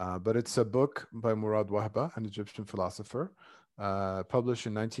 But it's a book by Murad Wahba, an Egyptian philosopher, published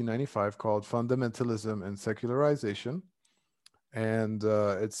in 1995, called Fundamentalism and Secularization. And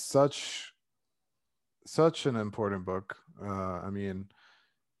it's such an important book. I mean,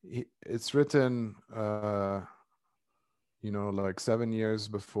 it's written, like 7 years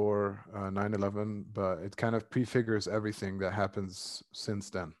before 9/11, but it kind of prefigures everything that happens since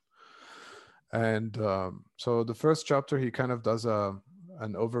then. And so the first chapter, he kind of does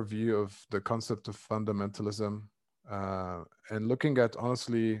an overview of the concept of fundamentalism, and looking at,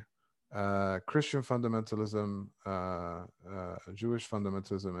 honestly, Christian fundamentalism, Jewish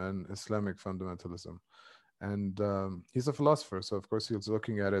fundamentalism, and Islamic fundamentalism. And he's a philosopher, so of course he's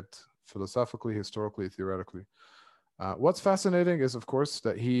looking at it philosophically, historically, theoretically. What's fascinating is, of course,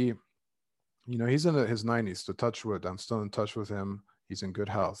 that he's in his 90s, to touch wood. I'm still in touch with him. He's in good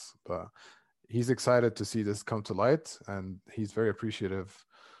health, but he's excited to see this come to light, and he's very appreciative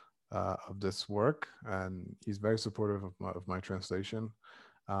of this work, and he's very supportive of my translation.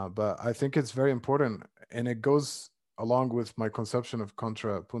 But I think it's very important, and it goes along with my conception of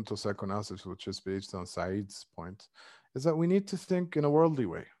contrapunto psychoanalysis, which is based on Said's point, is that we need to think in a worldly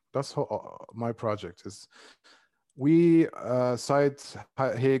way. That's how my project is. We cite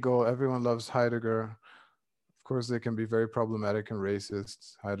Hegel. Everyone loves Heidegger. Of course, they can be very problematic and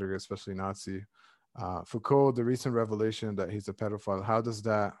racist. Heidegger, especially Nazi. Foucault, the recent revelation that he's a pedophile. How does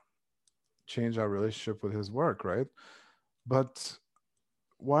that change our relationship with his work, right? But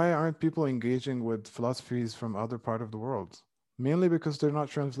why aren't people engaging with philosophies from other part of the world? Mainly because they're not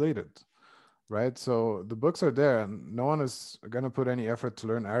translated, right? So the books are there, and no one is going to put any effort to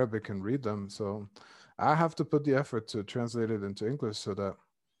learn Arabic and read them. So I have to put the effort to translate it into English so that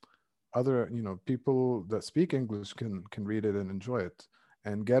other, people that speak English can read it and enjoy it,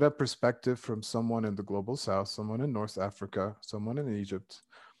 and get a perspective from someone in the global south, someone in North Africa, someone in Egypt,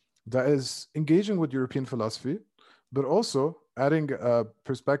 that is engaging with European philosophy, but also adding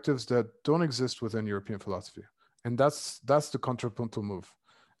perspectives that don't exist within European philosophy. And that's the contrapuntal move,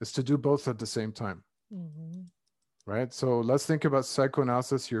 is to do both at the same time. Mm-hmm. Right? So let's think about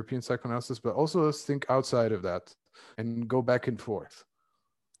psychoanalysis, European psychoanalysis, but also let's think outside of that and go back and forth.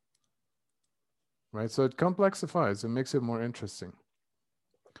 Right? So it complexifies and makes it more interesting.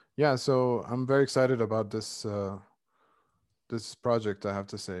 Yeah, so I'm very excited about this project, I have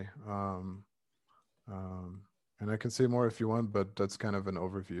to say. And I can say more if you want, but that's kind of an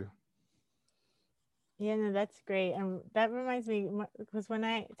overview. Yeah, no, that's great. And that reminds me, because when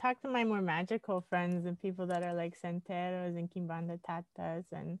I talk to my more magical friends and people that are like Santeros and Kimbanda Tatas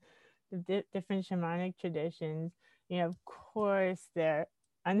and the different shamanic traditions, of course, they're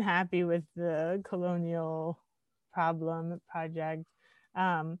unhappy with the colonial problem project.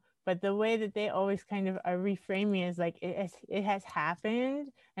 But the way that they always kind of are reframing is like it has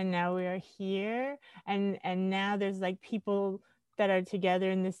happened, and now we are here, and now there's like people that are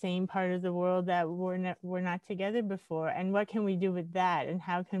together in the same part of the world that were not together before, and what can we do with that, and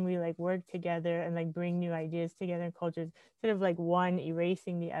how can we like work together and like bring new ideas together in cultures, instead of like one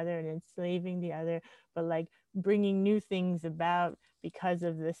erasing the other and enslaving the other, but like bringing new things about because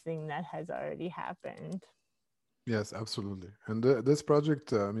of this thing that has already happened. Yes, absolutely. And this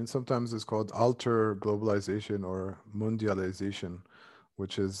project, I mean, sometimes it's called alter globalization or mundialization,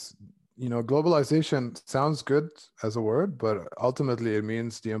 which is, globalization sounds good as a word, but ultimately it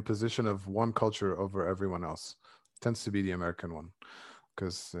means the imposition of one culture over everyone else. It tends to be the American one,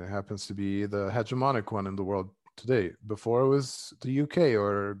 because it happens to be the hegemonic one in the world today. Before it was the UK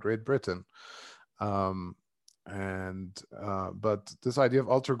or Great Britain. Um, And but this idea of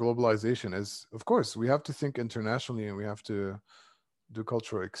ultra globalization is, of course, we have to think internationally, and we have to do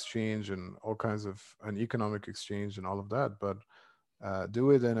cultural exchange and all kinds of an economic exchange and all of that, but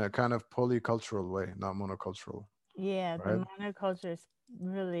do it in a kind of polycultural way, not monocultural, Yeah, the right? monoculture is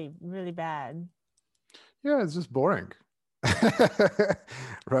really, really bad. Yeah, it's just boring.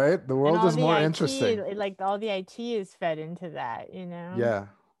 Right? The And world all is the more IT, interesting. like all the IT is fed into that, you know? Yeah,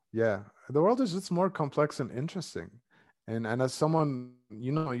 yeah. The world is just more complex and interesting. And as someone,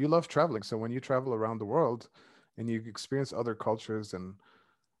 you love traveling. So when you travel around the world and you experience other cultures, and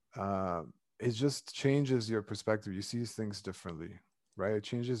uh, it just changes your perspective. You see things differently, right? It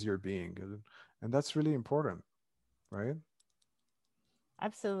changes your being, and that's really important, right?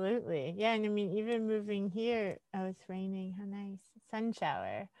 Absolutely. Yeah, and I mean even moving here, oh, it's raining. How nice. Sun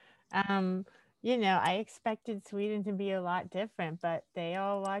shower. Um, I expected Sweden to be a lot different, but they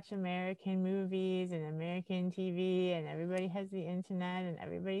all watch American movies and American TV, and everybody has the internet and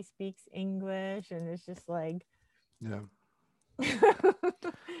everybody speaks English, and it's just like Yeah. it's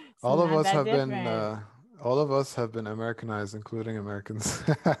All of not us that have been different. Americanized, including Americans.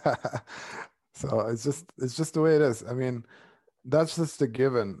 So it's just the way it is. I mean, that's just the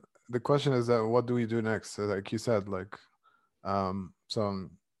given. The question is that what do we do next? So like you said, like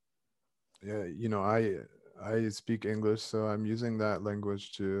yeah, I speak English, so I'm using that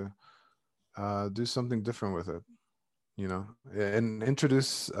language to do something different with it, and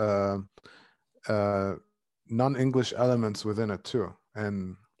introduce uh, non-English elements within it too.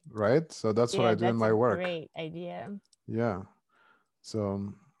 And right, so that's what Yeah, I do in that's a my work. great idea. Yeah.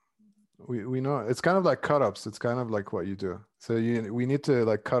 So we know it's kind of like cut ups. It's kind of like what you do. So we need to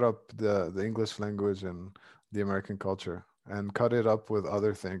like cut up the English language and the American culture, and cut it up with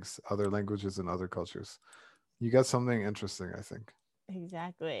other things, other languages and other cultures. You get something interesting, I think.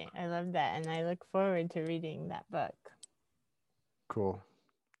 Exactly. I love that, and I look forward to reading that book. Cool.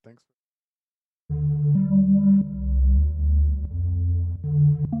 Thanks.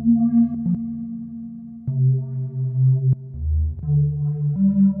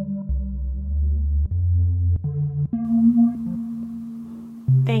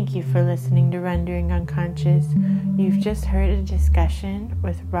 Thank you for listening to Rendering Unconscious. You've just heard a discussion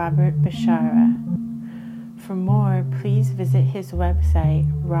with Robert Bashara. For more, please visit his website,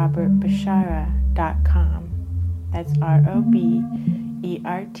 robertbeshara.com. That's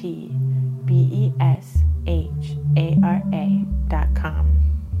ROBERTBESHARA.com.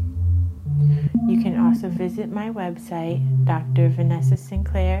 You can also visit my website,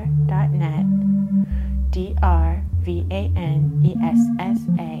 drvanessasinclair.net,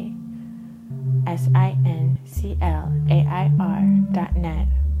 DrVanessasinclair.net,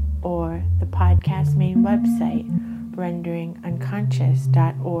 or the podcast main website,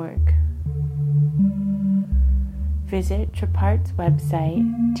 renderingunconscious.org. Visit Trapart's website,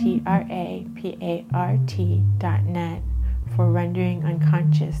 trapart.net, for Rendering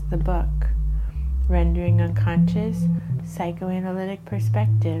Unconscious, the book. Rendering Unconscious, Psychoanalytic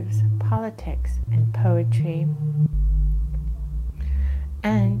Perspectives, Politics, and Poetry.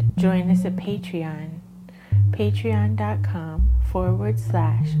 And join us at Patreon,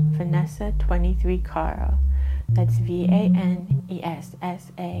 patreon.com/Vanessa23Carl. That's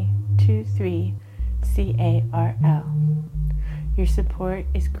VANESSA23CARL. Your support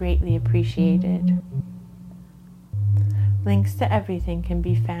is greatly appreciated. Links to everything can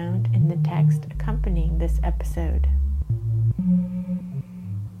be found in the text accompanying this episode.